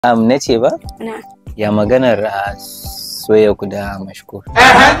Na ce ba? Na. Ya maganar soya ku da mashkur.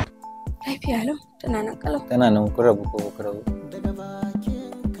 Lafiya lau, tana nan kalau. Tana nan ku rabu ko ku rabu?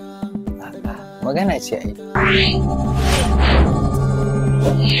 Magana ce ai.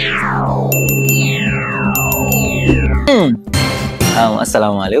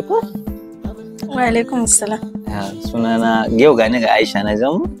 Assalamu alaikum. Wa alaikum assalam. Sunana yau gani ga Aisha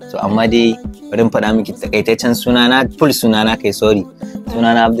Najamu. To amma dai bari faɗa miki takaitaccen sunana, full sunana kai sorry.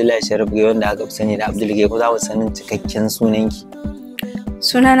 Sunana Abdullahi Sharif Gai wanda aka fi sani da Abdul Gai, ko za ku sanin cikakken sunanki?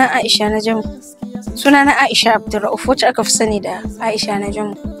 Sunana Aisha Najamu. Sunana Aisha Abdurrauf wacce aka fi sani da Aisha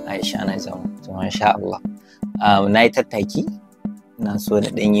Najamu. Aisha Najamu. To masha Allah. Na yi tattaki, na so da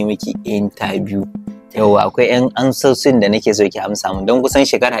ɗan yi miki interview. Yauwa akwai 'yan amsosin da nake so ki amsa mun don kusan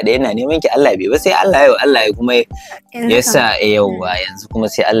shekara ɗaya na neman ki, Allah bai ba sai Allah ya kuma ya sa yauwa yanzu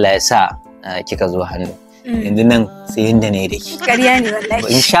kuma sai Allah ya sa kika zo hannu. Yanzu nan sai yanda ne da ki. Ƙarya ne wallahi.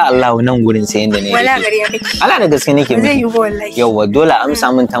 Insha Allah nan gurin sai yanda ne da ki. Wala ƙarya kake. Allah da gaske nake miki. Zai yi ba wallahi. Yauwa dole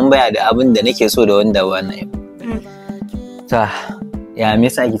amsa mun tambaya da abin da nake so da wanda wannan yau. Ta ya me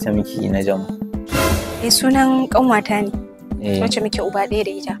yasa ki ta miki Najamu? Sunan kanwata ne. Wacce muke uba ɗaya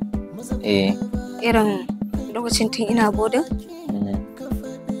da ita. Irin lokacin tun ina bodin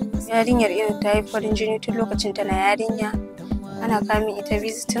yarinyar irin ta yi farin jini tun lokacin tana yarinya ana kamin ita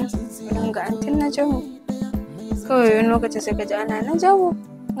visitin irin ga antin Najamu kawai wani lokacin sai ka ji ana Najamu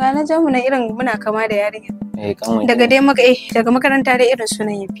ga Najamu na irin muna kama da yarinya daga dai daga makaranta dai irin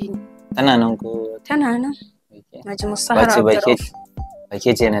sunan ya fi ni. Tana nan ko? Tana nan. Najamu Sahara Abdurrauf. Ba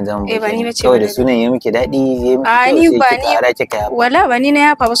ke ce Najamu ba ni bace kawai da sunan ya miki daɗi ya miki kyau sai kika ara kika yafa. Wala ba ni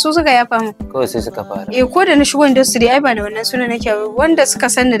na yafa ba su suka yafa mu. Kawai sai suka fara. Ko da na shigo industry ai ba da wannan sunan nake wanda suka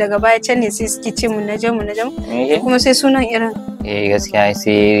sanni daga baya can ne sai suke ce mun Najamu kuma sai sunan irin. Gaskiya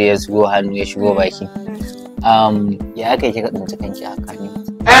sai ya shigo hannu ya shigo baki. Ya aka yi kika tsinci kanki a kan ne?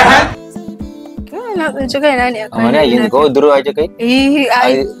 Na tsinci kaina ne a kan. Amma yanzu kawai duro ake kai?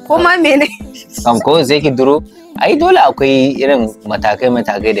 Ai ko ma mene? Kawai sai ki duro. Ai dole akwai irin matakai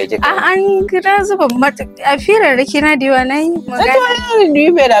da kika. An kira zuba a firarraki na da yawa na yi magana.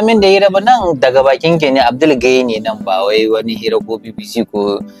 Ni bai da min da hira ba nan daga bakin ke ne Abdul Gai ne nan ba wai wani hira ko BBC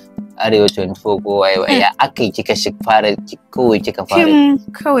ko Arewa 24 ko waye ya aka yi kika fara kawai kika fara. Fim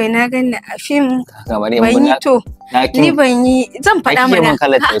kawai na gani a fim ban yi to. Ni ban yi zan faɗa mana. Ake mun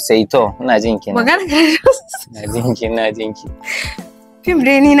kala tausayi to ina jin ki. Magana na jin ki. Fim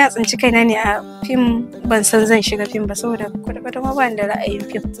dai ni na tsinci kaina ne a fim ban san zan shiga fim ba saboda kwata-kwata ma ba ni da ra'ayin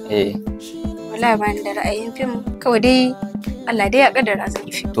fim. Wallahi ba ni da ra'ayin fim kawai dai Allah dai ya kaddara zan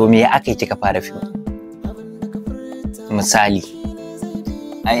yi fim. To me aka yi kika fara fim? Misali.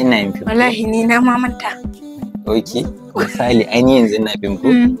 Ai ina yin fim. Wallahi ni na ma manta. Okay. Misali ai ni yanzu ina fim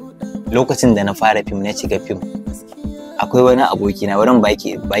ko? Lokacin da na fara fim na shiga fim. Akwai wani aboki na wurin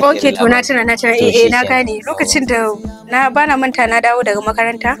baki okay to na tuna na gane lokacin da na bana manta na dawo daga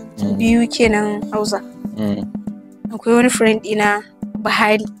makaranta biyu kenan Hausa akwai wani friend ina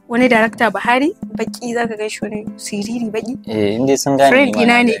Bahari wani director Bahari baki zaka ga shi wani siriri baki inda sun gane friend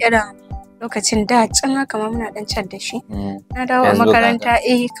ina ne irin lokacin da can haka ma muna dan chat da shi na dawo a makaranta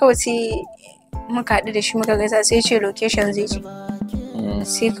kawai sai muka haɗu da shi muka gaisa sai ya ce location zai je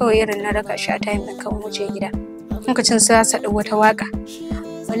sai kawai irin na raka shi a time ɗin kan wuce gida lokacin sai sa wata waka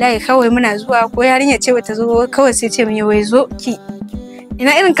wallahi kawai muna zuwa ko yarinya ce bata zo kawai sai ce min wai zo ki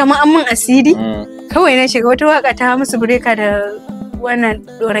ina irin kamar an mun asiri kawai na shiga wata waka ta musu breaker da wannan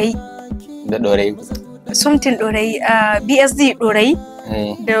dorayi something dorayi BSD dorayi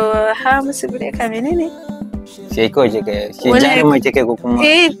da ha musu breaker menene sai kawai kika jarumai kike ko kuma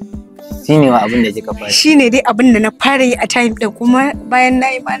shine wa abin da kika fara shine dai abin da na fara yi a time din kuma bayan na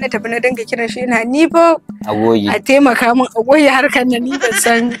yi ma na tafi na dinga kiran shi ina ni fa a taimaka min a goyi harkar nan ni ban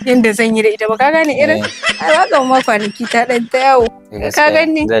san yadda zan yi da ita ba ka gane irin a waka ma kwanaki ta dan ta yawo ka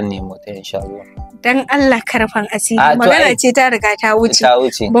gani zan nemo ta insha Allah dan Allah karfan asiri magana ce ta riga ta wuce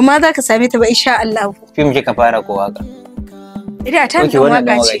ba ma za ka same ta ba insha Allah film kika fara ko waka idan ta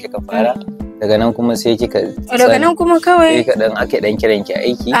waka ce kika fara daga nan kuma sai kika daga nan kuma kawai ake dan kiran ki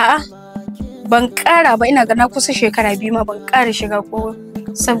aiki ban ƙara ba ina ga na kusa shekara 2 ma ban ƙara shiga ko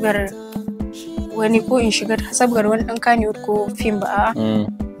sabgar wani ko in shiga sabgar wani ɗan kaniwood ko fim ba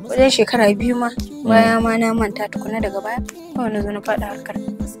wajen shekara 2 ma baya ma na manta tukuna daga baya kawai na zo na faɗa harkar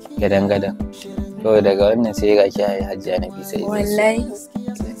gadan kawai daga wannan sai ga kiyaye hajjiya na bisa wallahi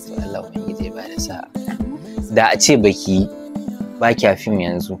Allah wani zai ba da sa'a da a ce baki ba kya fim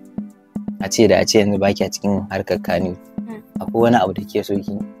yanzu a ce yanzu ba kya cikin harkar kaniwood akwai wani abu da ke so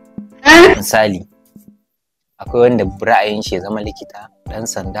ki misali akwai wanda ra'ayin shi ya zama likita dan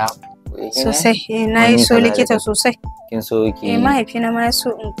sanda sosai na yi so likita sosai kin so ki mahaifina ma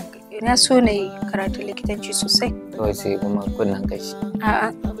na so na yi karatun likitanci sosai. Kawai sai kuma kunnan kashi.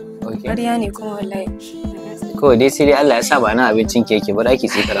 A'a. Ƙarya ne kuma wallahi. Kawai dai sai dai Allah ya sa ba na abincin ki yake ba da ki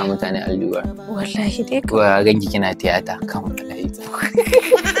tsikara mutane allura. Wallahi dai ka. Wa ganki kina tiyata kan wallahi.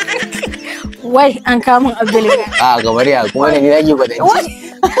 Wai an kamun Abdullahi. A gabar ya kuma da ni nake ba da ci.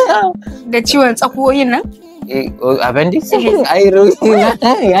 Da ciwon tsakuwoyin nan? Appendix? Ai ruwa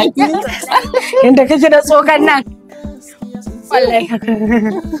ya ki. Inda kake da tsokan nan. Wallahi.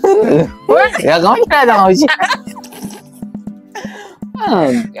 Ya ga wani da haushi.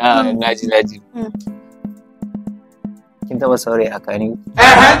 Naji. Kin taba saurayi a Kani?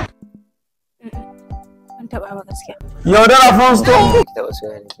 Ban taba ba gaskiya. Yaudara Fonsto. Kin taba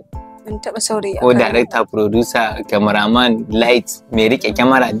saurayi? Ban taba saurayi a Ko director, producer, cameraman, light, mai rike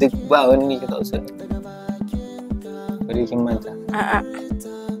kyamara duk ba wani ke taba saurayi. Bari kin manta. A'a.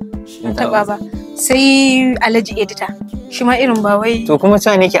 Ban taba ba. Sai Alhaji editor. Shi ma irin ba wai. To kuma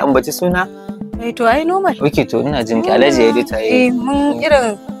cewa ne ke ambaci suna? To ai normal. Okay, to ina jin ki Alhaji editor yayi. Mun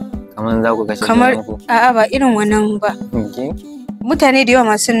irin kaman za ku kashe kamar a'a ba irin wannan ba. Okay. Mutane da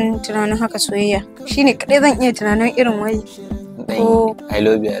yawa masu tunanin haka soyayya. Shine kadai zan iya tunanin irin wai. Ko I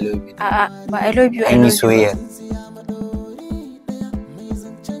love you. A'a, ba I love you. An yi soyayya.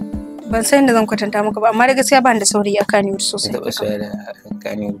 Ban san da zan kwatanta maka ba, amma da gaskiya ban da saurayi a Kani sosai. Taɓa soyayya a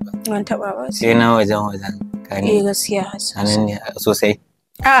Kani ba. Ban taɓa ba. Sai na wajen Kani. Gaskiya. Sanan ne sosai.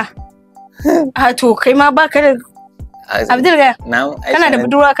 To kai ma baka da Abdul ga. Na'am. Kana da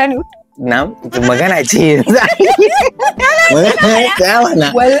budurwa Kani? Na'am. Magana ce yanzu.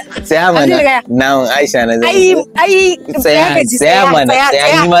 Tsaya mana. Na'am Aisha na zai. Ai tsaya mana.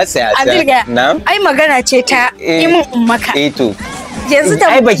 Tsaya ni ma tsaya. Na'am. Ai magana ce ta imin ummaka. To. Yanzu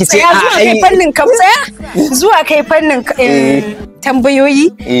ai baki ce zuwa kai fannin ka tsaya zuwa kai fannin tambayoyi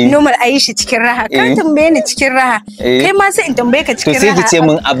normal Aisha cikin raha ka tambaye ni cikin raha kai ma sai in tambaye ka cikin raha to sai ki ce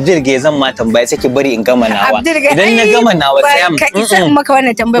min Abdul ga zan ma tambaya sai ki bari in gama nawa idan na gama nawa sai ka isa in maka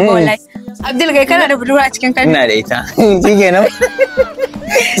wannan tambaya ba wallahi Abdul ga kana da budurwa a cikin Kano ina da ita shikenan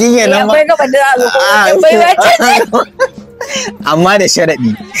akwai gaba da tambayoyi amma da sharaɗi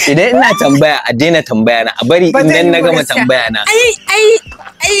idan ina tambaya a daina tambaya na a bari idan na gama tambaya na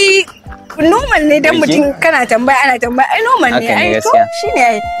ai normal ne dan mutum kana tambaya ana tambaya ai normal ne ai to shine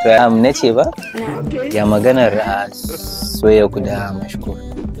ai to nace ba ya maganar soyayya ku da mashkur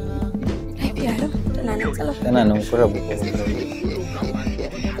lafiya lau tana nan kura bu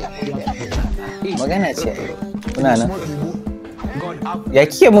magana ce kuna nan ya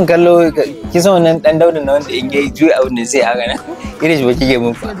kike mun kallo kisan wannan dan daudin na wanda in yayi juyi abin da sai haka nan irin shi ba kike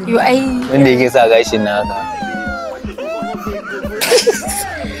mun fa yo ai wanda yake sa gashin na haka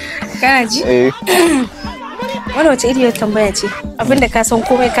kana ji wani wace iriyar tambaya ce abinda ka san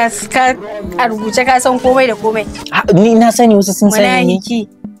komai ka a rubuce ka san komai da komai ni na sani wasu sun sani ni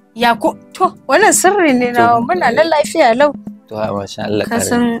ya ko to wannan sirri ne na muna nan lafiya lau to masha Allah ka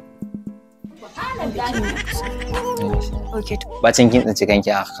san Okay, bacin kin tsinci kanki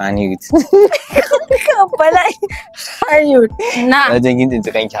a Kannywood. Balai. Kannywood. Na. Bacin kin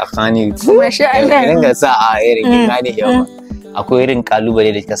tsinci kanki a Kannywood. Masha Allah. Idan ga sa a irin gane yawa. Akwai irin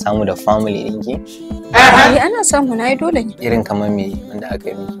kalubale da kika samu da family ɗinki? Ana samu na dole ne. Irin kamar me wanda aka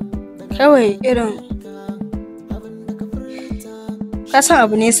yi miki? Kawai irin ka san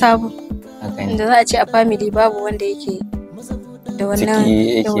abu ne sabo. Da za a ce a family babu wanda yake da wannan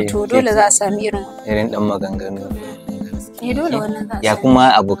to dole za a sami irin dan maganganu dole wannan za a ya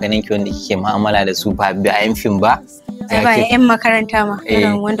kuma abokanan ki wanda kike mu'amala da su ba bayan fim ba ba yan makaranta ma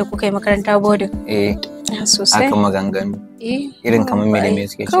irin wanda kuka yi makaranta boarding sosai haka maganganu irin kamar me da me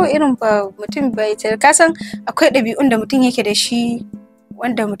suke kawai irin ba mutum bai ta ka san akwai ɗabi'un da mutum yake da shi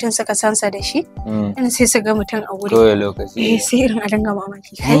wanda mutum suka sansa da shi in sai su ga mutum a wuri kawai lokaci sai irin a dinga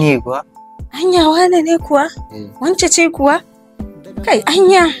mamaki kai kuwa hanya wane ne kuwa wance ce kuwa kai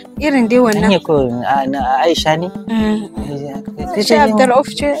anya irin dai wannan anya ko na Aisha ne shi Abdul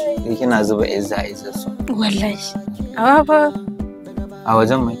ce kina zuba Izzar su wallahi awa ba a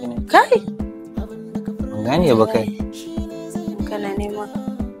wajen ma kina kai mun gane ba kai kana nema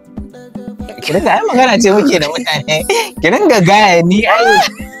ki dinga ai magana ce muke da mutane ki dinga gaya ni ai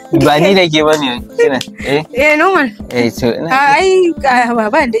ba ni da ke bane kina normal to ai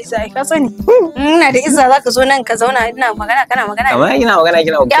baba da Izzar ka sani ina da Izzar zaka zo nan ka zauna ina magana kana magana kamar ina magana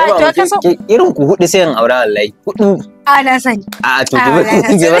kina irin ku hudu sai in aura wallahi hudu na sani to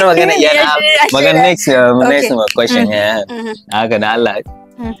ki bar magana yana magana next question haka da Allah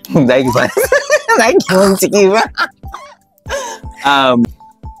zaki ba zaki mun ciki ba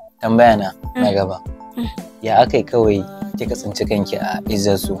tambaya na gaba ya akai kawai kika tsinci kanki a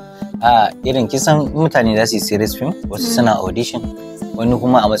Izzar su irin kisan mutane za su yi series film, wasu suna audition, wani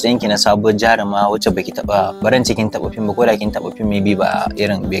kuma a matsayin ki na sabuwar jaruma wacce baki taba baran cikin taba film ba, ko da kin taba film maybe ba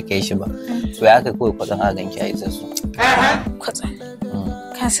irin bai kai shi ba, to ya kai kawai kwatsan a ganki a Izzar su kwatsan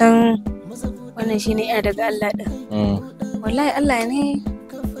ka san wannan shine ya daga Allah din. Wallahi Allah ne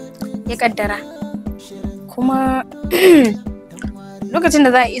ya kaddara, kuma lokacin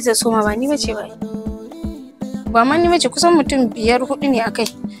da za a Izzar su ma ba ni bace ba ma ni bace, kusan mutum 5-4 ne akai.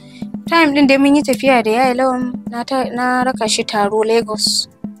 Time din da mun yi tafiya da yayi lawan na raka shi taro Lagos,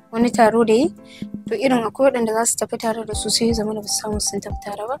 wani taro da yi, to irin akwai waɗanda za su tafi tare da su sai zama da ba su samu sun tafi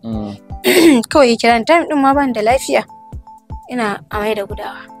tare ba. Kawai kiran time din ma ban da lafiya, ina amai da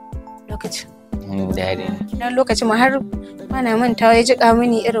gudawa lokacin. Dan lokacin ma har mana mantawa ya jiƙa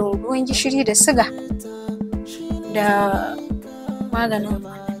mini irin ruwan gishiri da siga da maganin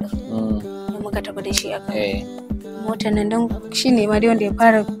da muka tafi da shi a kan motar nan, don shi ne ma dai wanda ya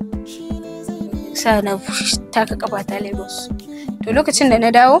fara sa na taka kafa ta Lagos. To lokacin da na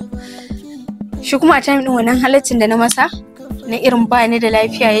dawo shi kuma a time din wannan halaccin da na masa na irin ba ni da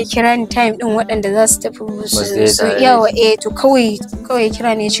lafiya, ya kira ni time din waɗanda za su tafi su yawa to kawai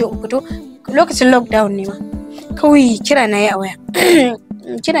kira ne ya ce in fito. Lokacin lockdown ne ma, kawai kira na yi a waya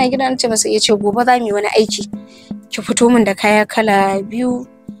kira gidan ce masa, ya ce gobe za mu yi wani aiki, ki fito min da kaya kala 2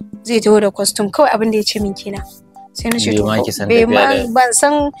 zai taho da costume. Kawai abin da ya ce min kenan. Sai na ce to ban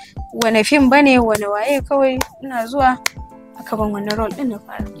san wani fim bane wani waye, kawai ina zuwa aka ban wannan role din na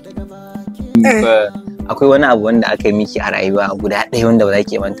fara. Akwai wani abu wanda aka yi miki a rayuwa guda ɗaya wanda ba za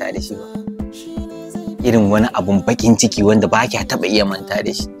ki manta da shi ba, irin wani abun bakin ciki wanda ba ki taɓa iya manta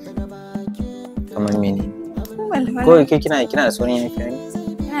da shi, kamar mene? Kawai ke kina da saurin yafiya ne?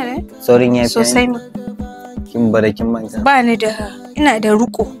 Ina da saurin yafiya sosai ma. Kin manta? Ba ni da, ina da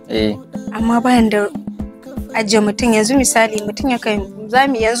ruko amma ba ni da ajiye mutum. Yanzu misali mutum ya kai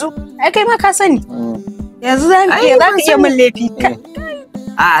zami, yanzu ai kai ma ka sani, yanzu za ka iya min laifi.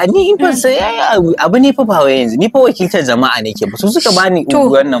 Ni ban sai abu ne fa ba yanzu ni fa wakiltar jama'a ne ke ba, su suka bani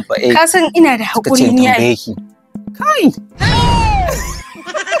wannan fa. Ka san ina da hakuri ni ai. Kai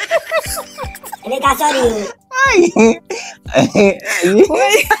ne ka sani.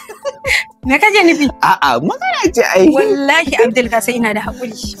 Me kaje nufi? Magana ce ai. Wallahi Abdul ka san ina da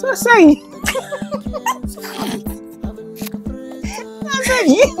hakuri sosai.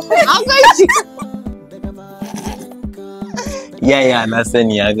 Yaya na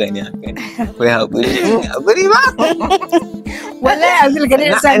sani ya gani akwai haƙuri ba. Wallahi Abdul ka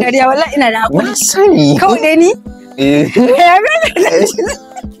da sa dariya, wallahi ina da haƙuri. Na sani kawai dai ni ya gani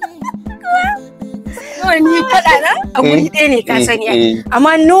kawai ni faɗa na a guri ɗaya ne ka sani,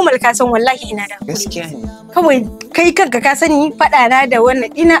 amma normal ka san wallahi ina da haƙuri. Gaskiya ne. Kawai kai kanka ka sani faɗa na da wannan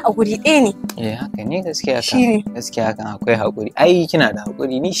ina a guri ɗaya ne. Haka ne gaskiya kan. Gaskiya kan akwai haƙuri. Ai kina da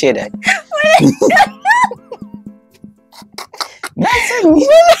haƙuri, ni shaida ne. Na sani.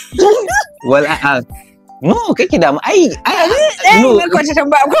 No kake da mu ai no kwace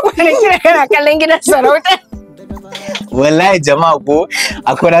tambaya ko wani kira kana kallon gidan sarauta. Wallahi jama'a ko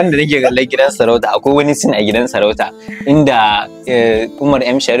akwai ran da nake kallon gidan sarauta, akwai wani sin a gidan sarauta inda Umar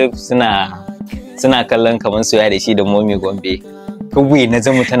M Sharif suna kallon kaman soyayya da shi da Momi Gombe. Kawai na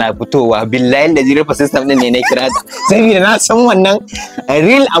zamu tana fitowa, billahi da jirafa system din ne na kira ta, saboda na san wannan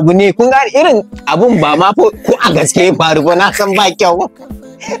real abu ne. Kun ga irin abun ba ma ko a gaske ya faru ba, na san ba kyau.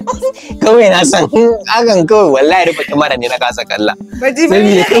 Kawai na san hakan kawai wallahi rufe kamera ne na kasa kalla. Baji ba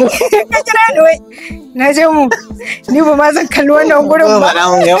ka kira ni wai Najamu, ni ba ma zan kalli wannan gurin ba.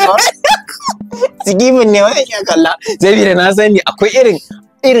 Ba mun ne ba. Sigimin ne wai ya kalla, saboda na sani akwai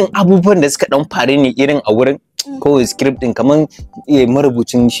irin abubuwan da suka dan faru ne irin a wurin. Kawai script din kaman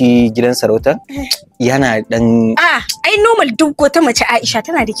marubucin shi gidan sarauta yana dan ai normal duk wata mace Aisha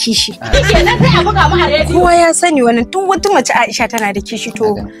tana da kishi. Kenan sai a buga mu a rediyo. Kowa ya sani wannan, duk wata mace Aisha tana da kishi,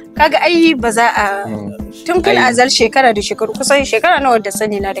 to kaga ai ba za a tun fil azal shekara da shekaru, kusan shekara nawa da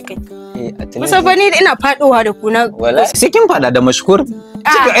sani na da kai. Kusa ba ni ina fadowa da kuna. Wallahi sai kin fada da mashkur.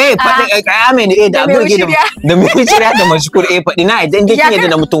 Fadi amene da burge da mai shirya da mashkur fadi na idan kin yadda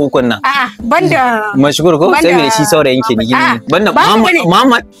da mutum hukun nan. Banda mashkur ko sai me shi saurayin ke ni banda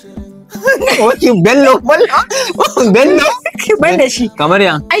Muhammad. Waki bello banda shi. Kamar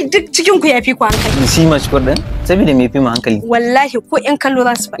yan. Ai duk cikin ku yafi ku hankali. Shi mashkur din saboda me fi mu hankali. Wallahi ko ƴan kallo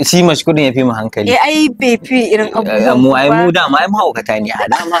za su faɗi. Shi mashkur din yafi mu hankali. Ai bai fi irin abubuwan. Mu dama ai mahaukata ne a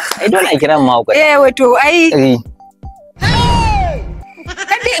dama. Ai dole a kira mu mahaukata. Wato ai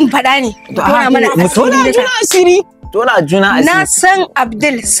kada in faɗa ne. Tona juna asiri. Na san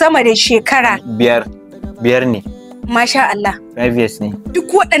Abdul sama da shekara 5 ne. Masha Allah. 5 years ne. Duk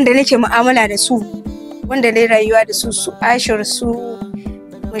waɗanda nake mu'amala da su, wanda na rayuwa da su Aisha, su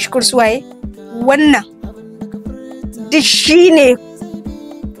mashkur suwaye wannan duk shine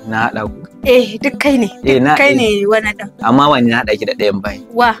na haɗa ku duk kai ne kai ne wannan din amma wani na haɗa ki da ɗayan bai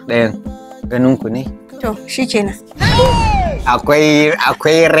wa ɗayan ganin ku ne to shikenan akwai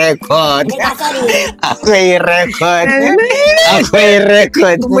record akwai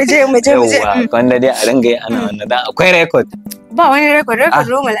record muje wanda dai a ringa yi ana wannan dan akwai record ba wani record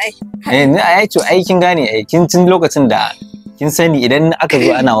normal ai to ai kin gane ai kin tun lokacin da kin sani idan aka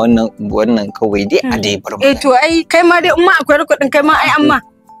zo ana wannan kawai dai a dai bar to ai kai ma dai in ma akwai record din kai ma ai amma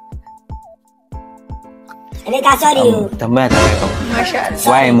Rika sorry. Tambaya ta kai kawai. Masha Allah.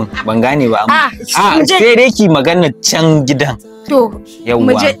 Waye mun ban gane ba amma. Sai dai ki magana can gidan. To.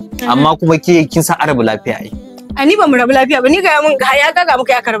 Yawwa. Amma kuma kin san arabu lafiya ai. A ni ba mu rabu lafiya ba ni ga mun ya gaga muka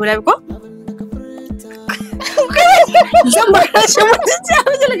ya rabu lafiya ko? Zan ba shi mutunci a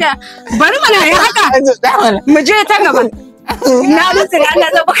wajen bari mana ya haka. Mu je ta gaba. Na mutu da Allah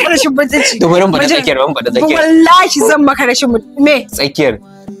zan maka rashin mutunci. To bari mu da tsakiyar ban ba da tsakiyar. Wallahi zan maka rashin mutunci. Me? Tsakiyar.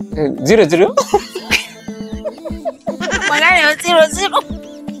 0-0. Magana ya 0-0.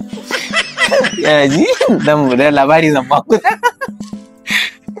 Yana ji dan labari zan ba ku.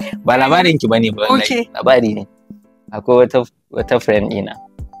 Ba labarin ki bane ba wallahi. Labari ne. Akwai wata friend ina.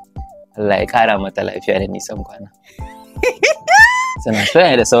 Allah ya kara mata lafiya da nisan kwana. Suna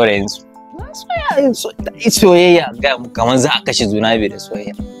soyayya da saurayinsu. Soyayya kamar za a kashe juna biyu da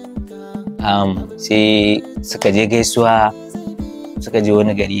soyayya. Sai suka je gaisuwa, suka je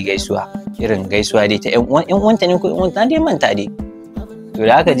wani gari gaisuwa. Irin gaisuwa dai ta ƴan uwanta ne ko ƴan uwanta dai manta dai. To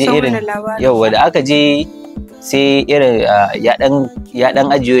da aka je irin yawa da aka je sai irin ya dan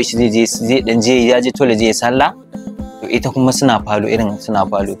ajiyo shi zai dan je ya je tole je sallah. To ita kuma suna falo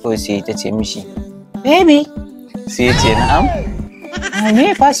kawai sai ta ce mishi baby sai ya ce na'am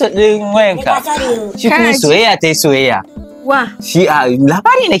me password din wayanka shi kuma soyayya ta yi soyayya wa shi a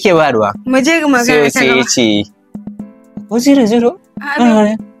labari nake bayarwa mu je ga magana ta sai ya ce ko 0-0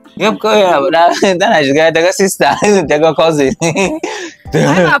 yau kawai tana shiga daga sister daga cousin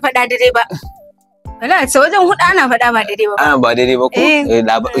ba faɗa daidai ba wala sai wajen hudu ana faɗa ba daidai ba ba daidai ba ko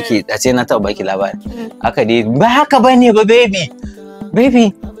labari a ce na taɓa baki labari haka dai ba haka bane ba baby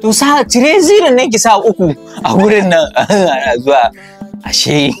to sa cire zirin nan ki sa 3 a gurin nan ana zuwa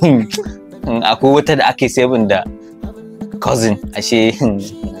ashe akwai wata da ake saving da cousin ashe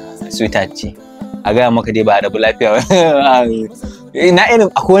sweetheart ce a gaya maka dai ba da lafiya na irin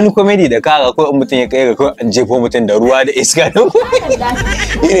akwai wani comedy da kaga ko mutum ya kai ga ko an jefo mutum da ruwa da iska da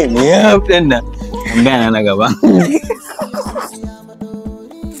irin ya din nan tambaya na gaba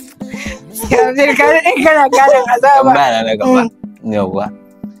kana ganin azaba tambaya na gaba yawa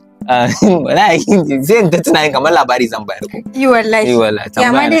wallahi zai ta tunanin kamar labari zan bayar ko wallahi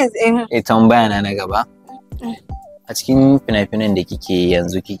tambaya na gaba a cikin fina-finan da kike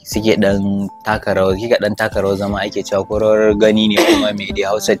yanzu suke dan taka rawar zama ake cewa ko rawar gani ne kuma mai da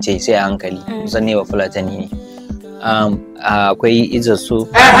Hausa ce sai a hankali kusan ne ba Fulatani ne akwai Izzar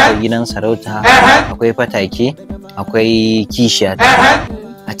akwai gidan sarauta akwai fatake akwai kishiya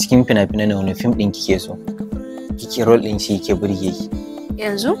a cikin fina-finan da wani fim din kike so kike role din shi ke burge ki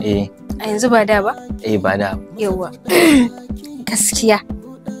yanzu a yanzu ba da ba ba da yawa gaskiya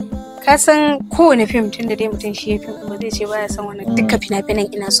ka san kowane fim tun da dai mutum shi ya fim ba zai ce baya son wani duka fina-finan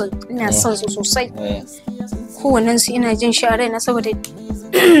ina son su sosai kowannen su ina jin shi a raina saboda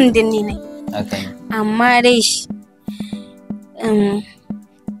dinni ne amma dai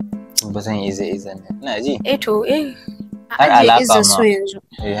ba zan iza ne ina ji har alaka ma so yanzu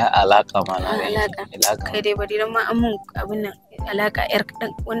har alaka ma na alaka kai dai bari dan ma amun abin nan alaka yar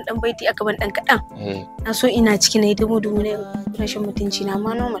kadan wani dan baiti aka ban dan kadan na so ina ciki ne dumu ne rashin mutunci na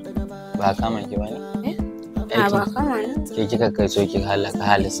ma normal ba kama ki bane ba kama ne ke kika kai so ki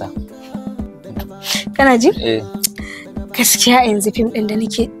halisa kana ji gaskiya yanzu fim din da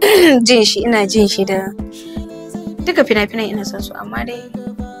nake jin shi ina jin shi da duka fina-finan ina son su amma dai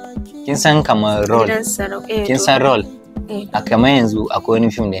kin san kamar role kin san role a kamar yanzu akwai wani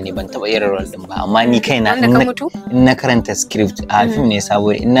fim da ne ban taba yin role din ba amma ni kaina in na karanta script a fim ne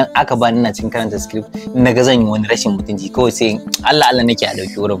saboda in aka ba ina cikin karanta script in na ga zan yi wani rashin mutunci kawai sai Allah nake a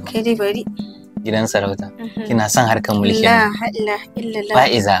dauki wurin kai dai bari gidan sarauta kina son harkar mulki la ilaha illallah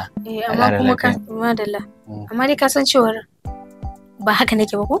fa'iza amma kuma ka madalla amma dai ka san cewa ba haka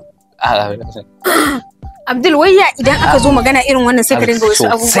nake ba ko Abdul wayya idan aka zo magana irin wannan sai ka dinga wasu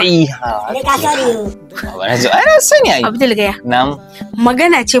abubuwa sai ana sani ai Abdul gaya na'am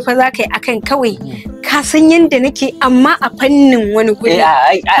magana ce fa za ka yi akan kawai ka san yanda nake amma a fannin wani guri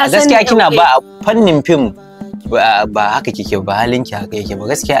gaskiya kina ba a fannin fim ba haka kike ba, halinki haka yake ba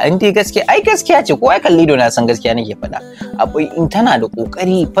gaskiya. An dai gaskiya, ai gaskiya ce, ko ai kalli do na san gaskiya nake faɗa. Akwai in tana da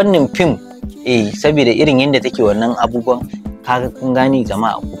kokari fannin fim, saboda irin yadda take wannan abubuwan, kaga kun gani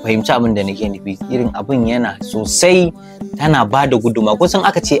jama'a, ku fahimci abin da nake nufi. Irin abin yana sosai, tana ba da guduma. Kusan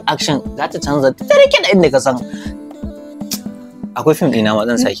aka ce action za ta canza ta rike da inda ka san. Akwai fim ɗina ma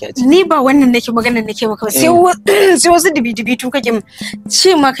zan sake a ciki. Ni ba wannan nake maganar nake maka ba, sai wasu dibi-dibitu kake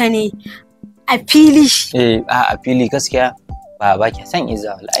ce maka ne a fili. A fili gaskiya ba ki san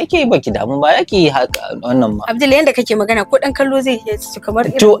Izzar, wallahi ke baki damu ba, yake haka wannan ma. Abdul, yanda kake magana ko dan kallo zai yi kamar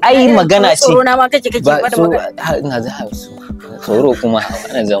irin. To ai magana ce. Tsoro na ma kake ba da magana. Ina za tsoro kuma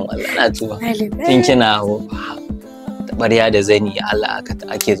ana zan Allah na tuba. Kin kina barya da zani Allah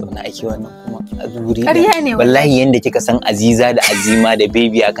ake zauna ake wannan kuma a zuri. Wallahi yanda kika san Aziza da Azima da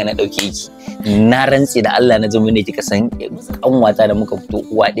baby aka na dauke ki. Na rantse da Allah na zama ne kika san kanwata da muka fito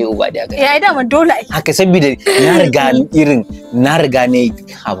uwa ɗaya uba ɗaya ga. Ya dama dole ai. Haka saboda na riga ne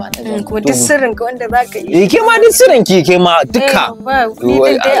haba na. Ko duk sirrin ka wanda zaka yi. Ke ma duk sirrin ki, ke ma duka. Ni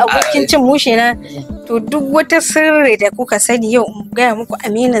dai abokin cin mushe na. To duk wata sirri da kuka sani yau in gaya muku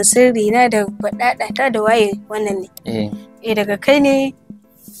aminin sirri na da faɗaɗata da waye wannan ne. Daga kai ne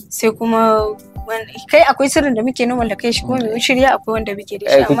sai kuma kai akwai sirrin da muke normal da kai shi kuma mai shirya akwai wanda muke da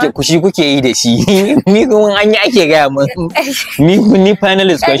shi amma kushi kuke yi da shi ni kuma an yi ake gaya min ni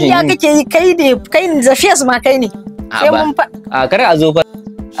finalist question ya kake yi kai ne Zafiyas ma kai ne sai mun a kar a zo fa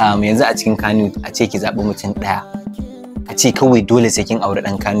yanzu a cikin Kano a ce ki zaɓi mutum ɗaya, a ce kawai dole sai kin aure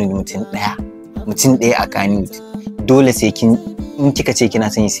ɗan Kano mutum ɗaya a Kano, dole sai kin in kika ce kina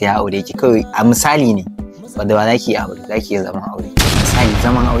son sai ya aure ki kawai, a misali ne wanda ba za ki yi aure, za ki yi zaman aure. Misali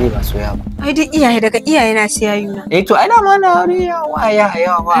zaman aure ba soya ba. Ai duk daga iyaye na siya yuna. To ai dama na aure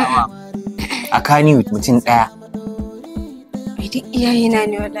yawa. A Kano mutum ɗaya. Ai duk iyaye na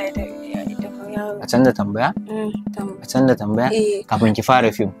ne wallahi da iyaye da yawa. A canza tambaya? A canza tambaya? Kafin ki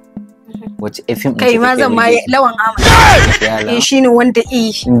fara fim. Wace fim kai ma zan ma Lawan Ahmad. Shine wanda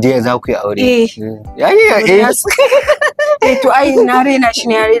inda za ku yi aure. To ai na rena shi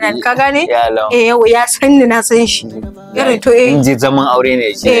ne, ya rena ka gane? Yau ya san ni na san shi. Irin to in je zaman aure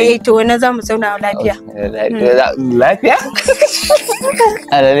ne shi. To wannan za mu zauna lafiya. Lafiya?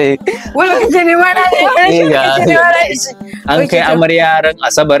 Alale. Wala kaje ne ma na ne. An kai amarya ran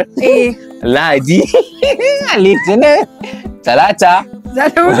Asabar. Lahadi. Litinin. Talata.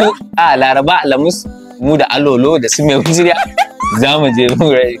 Laraba, Alhamis, mu da Alolo da su mai wujiriya za mu je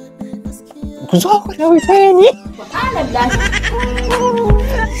mu rai. Ku zo ku da wuta ni.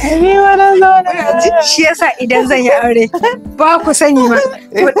 Shi yasa idan zan yi aure ba ku sani ma.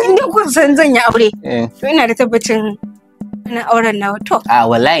 To inda kun san zan yi aure to ina da tabbacin ina auren nawa to.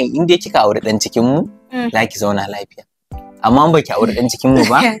 Wallahi in dai kika aure dan cikin mu za ki zauna lafiya. Amma ba ki aure dan cikin mu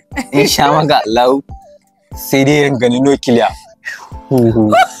ba, insha maka Allah sai dai gani nukiliya.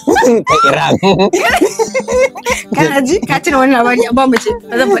 Ta Iran. Kana ji ka tuna wannan labari an ba mu ce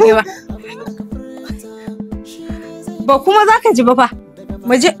ba zan faɗe ba. Ba kuma za ka ji ba fa.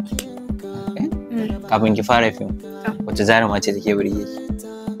 Mu je. Kafin ki fara fim, wace jaruma ce take burge ki?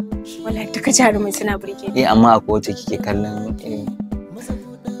 Wallahi duka jarumai suna burge ni. Amma akwai wacce kike kallon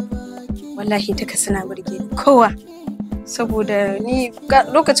wallahi duka suna burge ni. Kowa. Saboda ni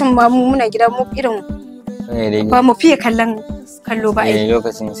lokacin ma mu muna gida mu irin ba mu fiye kallon kallo ba ai.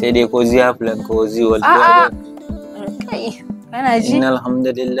 Lokacin sai dai ko ziya plan ko ziwal. Kai kana ji?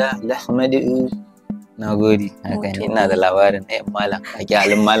 Alhamdulillah, lahmadu. Na gode, haka ne ina da labarin ɗayan malam, a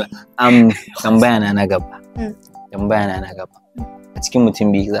kyalin malam. Tambaya na gaba. A cikin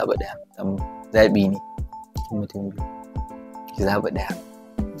mutum biyu ki zaɓi ɗaya. Zaɓi ne. Cikin mutum biyu. Ki zaɓi ɗaya.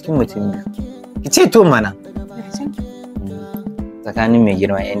 Cikin mutum biyu. Ki ce to mana. Tsakanin mai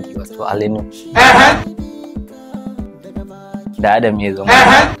girma yanki wato Alinu. Da Adam ya zo.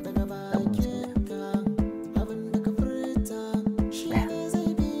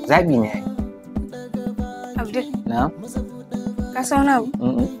 Zaɓi ne ai. Abdul. Na? Ka san wani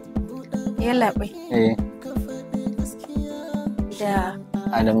abu? Yalla bai. Da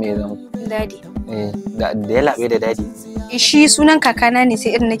Adam ya zama. Dadi. Da yalla bai da dadi. Shi sunan kakana ne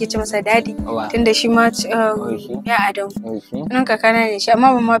sai irin nake ce masa dadi. Tunda shi ma ya Adam. Sunan kakana ne shi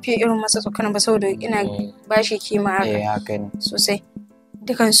amma ban ma fiye irin masa tsokana ba saboda ina bashi kima haka ne. Sosai.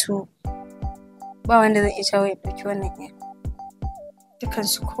 Dukansu ba wanda zan iya cewa ya ɗauki wannan iya.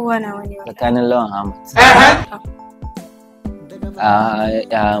 Dukansu kowa na wani wani. Tsakanin Lawan Ahmad.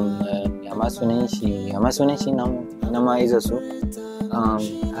 Ya ma sunan shi na ma iza su.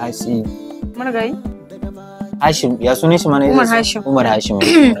 Hashim. Margayi? Hashim, ya sunan shi mana Umar Hashim. Umar Hashim,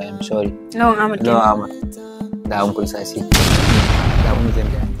 I'm sorry. Lawan Ahmad. Lawan Ahmad. Da Uncle Sasi. Da Uncle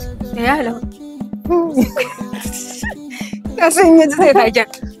Zanda. Ya Lawan. ka san yanzu zai taken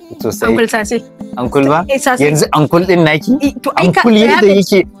sosai ankul sase ankul ba sase yanzu ankul din naki to ai ka ankul yadda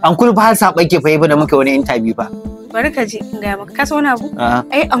yake ankul ba sa bake fa da muka wani interview ba bari ka ji in ga maka ka san wani abu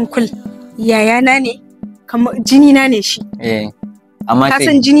ai ankul yayana ne kamar jini na ne shi amma ka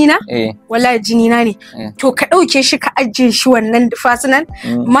san jini na wallahi jini na ne to ka dauke shi ka ajiye shi wannan fasinan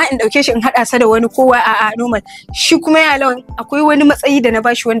ma in dauke shi in hada sa da wani kowa a normal shi kuma ya lawan akwai wani matsayi da na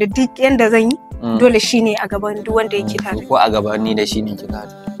bashi wanda duk yanda zan yi dole shine a gaban duk wanda yake tare ko a gaban ni da shi ne kika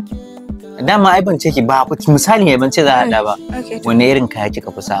dama ai ban ce ki ba misali ne ban ce za a hada ba wani irin kaya kika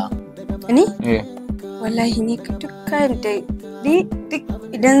fi sa ni wallahi ni duk kayan da ni duk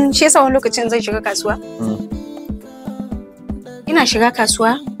idan shi yasa wani lokacin zan shiga kasuwa ina shiga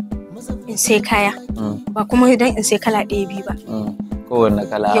kasuwa in sai kaya ba kuma idan in sai kala ɗaya biyu ba kowanne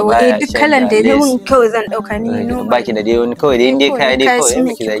kala baya duk kalan da ne mun kawai zan dauka ni baki da dai wani kawai dai kaya dai kawai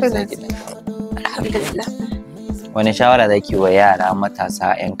miki zaki alhamdulillah wani shawara zaki wa yara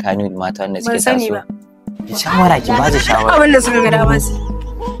matasa yan Kano mata wanda suke taso ban sani ba shawara ki ba da shawara abin da suka ga dama su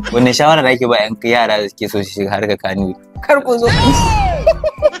wani shawara zaki ba yan yara da suke so su shiga harkar Kano kar ku zo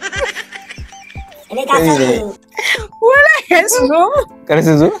Ele ka sani. wala ya su zo kar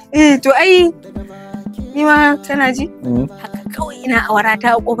su zo to ai ni ma kana ji haka kawai ina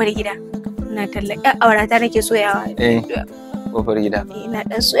awarata a kofar gida ina tallaka awarata nake soyawa kofar gida ina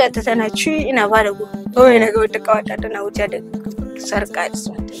dan soya ta tana ci ina ba da kawai na ga wata kawata tana wuce da sarka da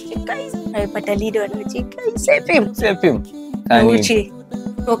su kai ai fatali da wannan ce kai sai fim ka wuce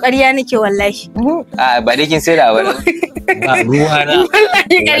to ƙarya nake wallahi ba dai kin sai da wani ba ruwa na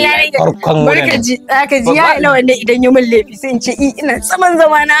wallahi ƙarya nake barka ji aka ji ya ila wanda idan ya mun laifi sai in ce ina saman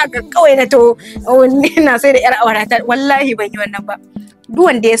zama na haka kawai na to ina sai da yar awarata wallahi ban yi wannan ba duk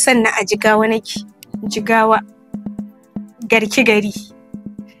wanda ya san na a jigawa nake jigawa garki gari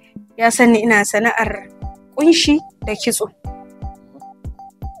ya sani ina sana'ar kunshi da kitso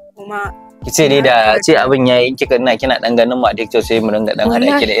kuma kice ne da ce abin yayi kika kina dan ganin mu a TikTok sai mu ringa dan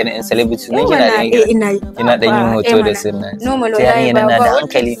hada ki da irin celebrity ne kina dan yin hoto da sunna sai yana da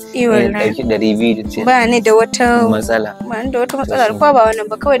hankali dauki da review ce ba ni da wata matsala ko ba wannan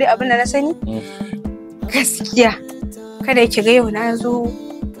ba kawai dai abin da na sani gaskiya kada ki ga yau na zo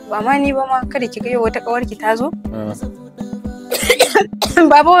ba ma ni ba ma kada ki ga yau wata kawarki ta zo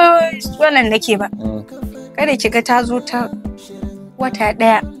ba wannan nake ba kada ki ga ta zo ta wata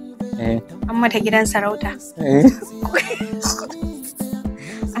daya an mata gidan sarauta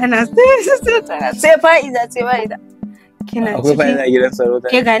ana sai fa'iza kina akwai fa'iza gidan sarauta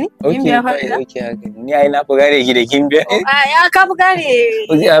ke gani kin biya fa'iza ni ai na fi gane ki da kin biya ya ka fi gane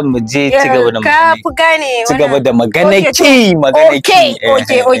mu je ci gaba da ka fi gane ci gaba da magana ki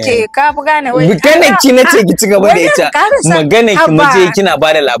okay ka fi gane wai magana ki nace ki ci gaba da ita magana ki mu je kina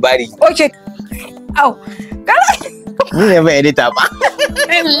ba da labari okay au ni ne ba edita ba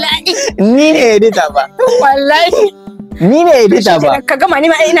wallahi ni ne edita ba wallahi ni ne edita ba ka gama ni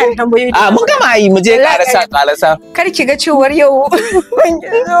ma ina da tambayoyi mun gama yi mu je karasa kar ki ga cewar yau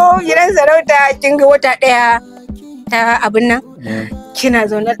zo gidan sarauta kin ga wata daya ta abin nan kina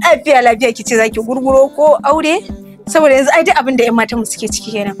zaune lafiya ki ce zaki gurguro ko aure saboda yanzu ai duk abin da ƴan matan mu suke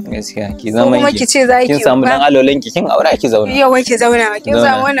ciki kenan gaskiya ki zama kuma ki ce zaki kin samu dan alolan ki kin aura ki zauna yau ki zauna kin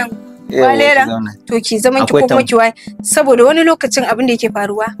samu wannan walera to ki zaman ki ko kuma ki wai saboda wani lokacin abin da yake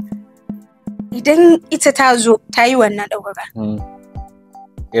faruwa idan ita ta zo ta yi wannan ɗaukaka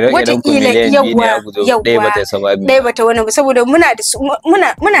wataƙila yawa ɗaya bata wani ba saboda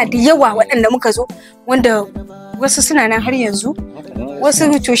muna da yawa waɗanda muka zo wanda wasu suna nan har yanzu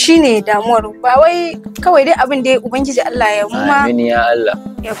wasu to shine damuwar ba wai kawai dai abin da ubangiji Allah ya mu ma amin ya Allah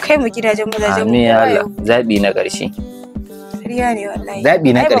ya kai mu gidajen mazajen mu amin ya Allah zabi na ƙarshe kariya ne wallahi zabi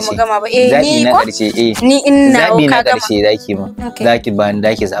na ƙarshe zabi na ƙarshe ni ina zabi na ƙarshe zaki mu zaki ba ni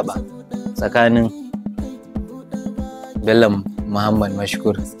zaki zaba tsakanin Bello Muhammad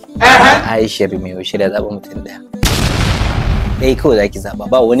Mashkur Aisha mai yaushe da zaba mutum daya ɗaya kawai zaki zaba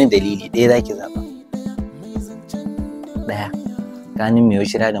ba wani dalili ɗaya zaki zaba ɗaya tsakanin mai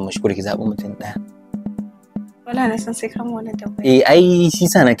yaushe da Mashkur ki zaba mutum ɗaya wala na san sai kama wannan tambaya ai shi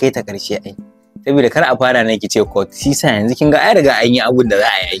sa na kai ta ƙarshe ai saboda kar a fara na ki ce court shi sa yanzu kin ga ai riga an yi abun da za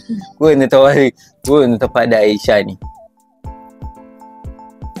a yi ko yanzu ta ware ko yanzu ta fada Aisha ne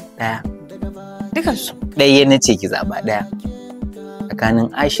ɗaya dukansu ɗaya na ce ki zaɓa ɗaya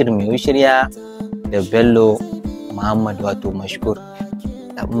tsakanin Ashir mai shirya da Bello Muhammad wato Mashkur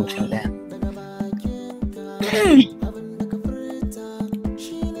zaɓi mutum ɗaya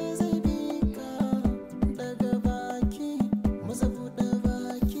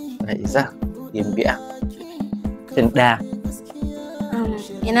Izzar yin biya mutum ɗaya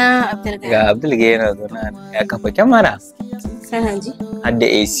ina Abdul ga Abdul yana zaune ya kafa kyamara Kana ji? Har da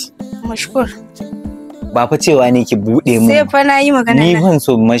AC. Mashkur. Ba fa cewa ne ki buɗe mu. Sai fa na yi magana Ni ban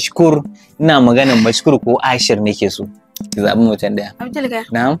so mashkur, ina maganar mashkur ko Ashir nake so. Ki zaɓi mutum ɗaya. Abdulga.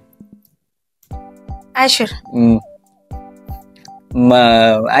 Na'am. Ashir.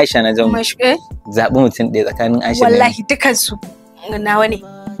 Aisha Najamu. Mashkur. Zaɓi mutum ɗaya tsakanin Ashir. Wallahi dukansu nawa ne.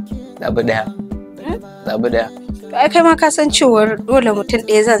 Zaɓi ɗaya. Zaɓi ɗaya. To ai kai ma ka san cewar dole mutum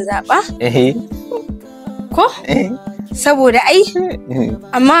ɗaya zan zaɓa. Ko? Saboda ai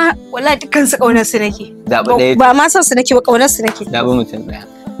amma wallahi dukkan su kaunar su nake. Ba ma san su nake ba, kaunar su nake. Zaɓi mutum ɗaya.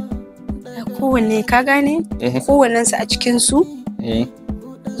 Kowanne ka gane? Kowannen su a cikin su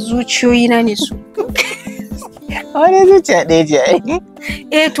zuciyoyi na ne su. Wani zuciya ɗaya ce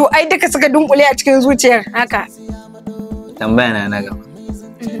ai. To ai duka suka dunkule a cikin zuciyar haka. Tambaya na gaba.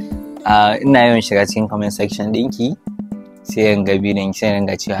 Ina yawan shiga cikin comment section ɗinki. Sai in ga bidiyon sai in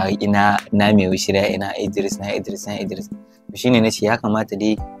ga cewa ina mai wishira ina Idris. To shine nace ya kamata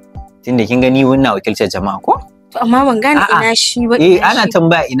dai tunda kin gani wannan wakilcin jama'a ko? To amma ban gane ina shi ba. Ana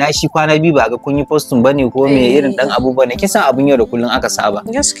tambaya ina shi kwana biyu ba ga kun yi posting bane ko me irin dan abubuwa ne, kin san abun yau da kullun aka saba.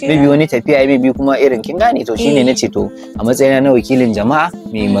 Maybe wani tafiya maybe kuma irin kin gane, to shine nace to a matsayina na wakilin jama'a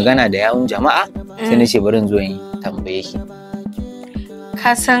mai magana da yawun jama'a sai nace bari in zo in tambaye ki.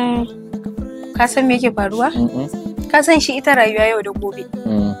 Ka san me yake faruwa? Ka san shi ita rayuwa yau da gobe.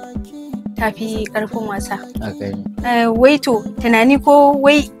 Tafi karfin wasa. Wai to tunani ko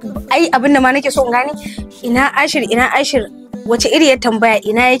wai ai abinda ma nake so in gane ina Ashir wace iriyar tambaya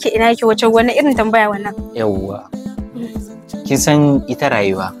ina yake wace wani irin tambaya wannan? Yawwa. Kin san ita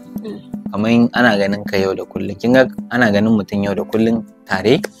rayuwa kamar ana ganin ka yau da kullun, kin ga ana ganin mutum yau da kullun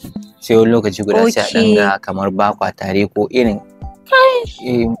tare sai wani lokaci guda sai a danga kamar bakwa tare ko irin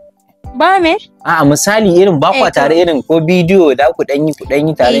ba me? Misali irin bakwa tare irin ko bidiyo da ku dan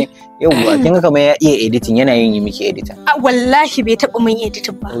yi tare. Yawwa kin ga kamar ya iya editing, yana yin miki editing. Wallahi bai taba min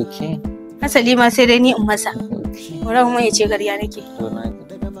editing ba. Asali ma sai dai ni in masa. Wala kuma yace gariya nake.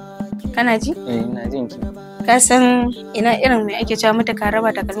 Kana ji? Ina jin ki. Ka san ina irin me ake cewa mata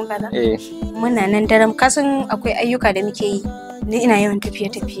karaba da kalmun kaza? Muna nan daram, ka san akwai ayyuka da muke yi. Ni ina yawan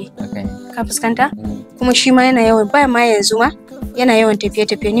tafiye-tafiye. Ka fuskanta? Kuma shi ma yana yawan, ba ma yanzu ma yana yawan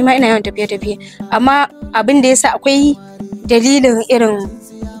tafiye-tafiye, ni ma ina yawan tafiye-tafiye. Amma abin da yasa akwai dalilin irin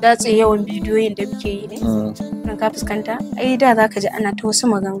datse yawan bidiyoyin da muke yi ne. Nan ka fuskanta? Ai da zaka ji ana ta wasu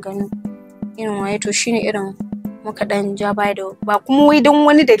maganganu. Irin waye to shine irin muka dan ja baya da ba kuma wai don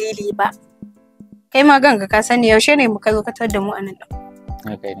wani dalili ba. Kai ma ganga ka sani yaushe ne muka zo ka tar da mu anan din.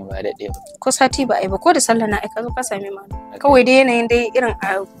 Haka ne ba daɗe ba. Ko sati ba ai ba, ko da sallah na ai ka zo ka same mu. Kawai dai yanayin dai irin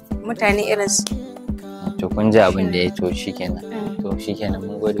mutane irin su. To kun ji abin da ya to shikenan. To shikenan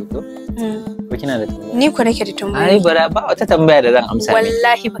mun gode ko? Ko kina da tambaya? Ni ko nake da tambaya. Ai bara ba wata tambaya da zan amsa.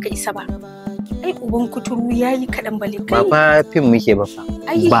 Wallahi baka isa ba. Ai uban kuturu yayi kadan bale kai. Ba fa fim muke ba fa.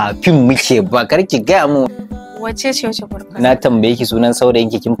 Ba fim muke ba, kar ki ga mu. Wace farko? Na tambaye ki sunan saurayin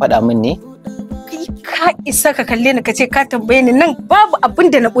ki kin faɗa min ne? Kai ka isa ka kalle ni ka ce ka tambaye ni, nan babu abin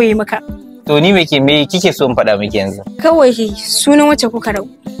da na boye maka. To ni me kike so in faɗa miki yanzu? Kawai sunan wace kuka rabu?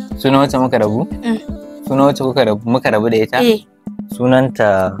 Sunan wace muka rabu? Sunan wace muka rabu da ita?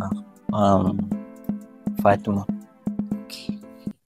 Sunanta Fatima.